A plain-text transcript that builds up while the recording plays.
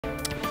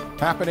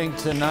Happening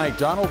tonight,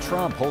 Donald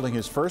Trump holding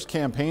his first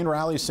campaign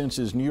rally since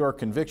his New York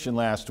conviction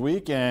last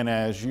week. And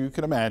as you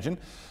can imagine,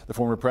 the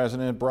former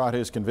president brought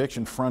his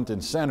conviction front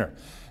and center.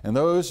 And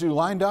those who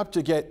lined up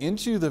to get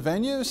into the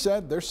venue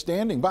said they're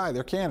standing by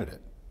their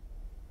candidate.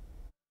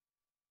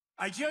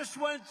 I just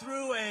went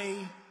through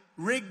a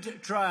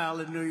rigged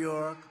trial in New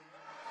York.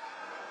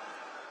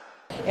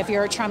 If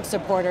you're a Trump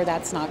supporter,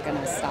 that's not going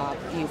to stop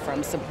you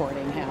from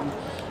supporting him.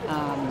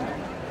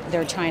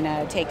 They're trying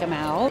to take him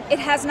out. It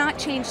has not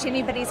changed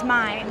anybody's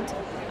mind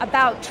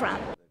about Trump.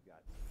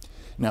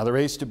 Now, the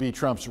race to be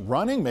Trump's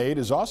running mate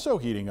is also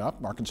heating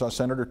up. Arkansas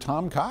Senator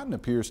Tom Cotton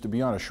appears to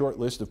be on a short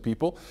list of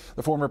people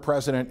the former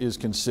president is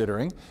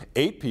considering.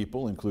 8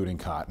 people, including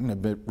Cotton,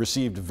 have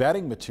received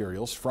vetting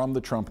materials from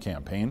the Trump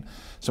campaign.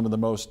 Some of the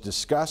most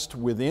discussed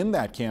within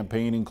that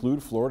campaign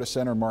include Florida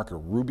Senator Marco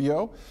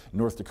Rubio,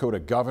 North Dakota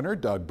Governor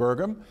Doug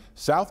Burgum,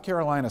 South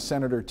Carolina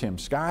Senator Tim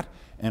Scott,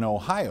 and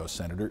Ohio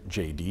Senator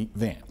J.D.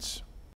 Vance.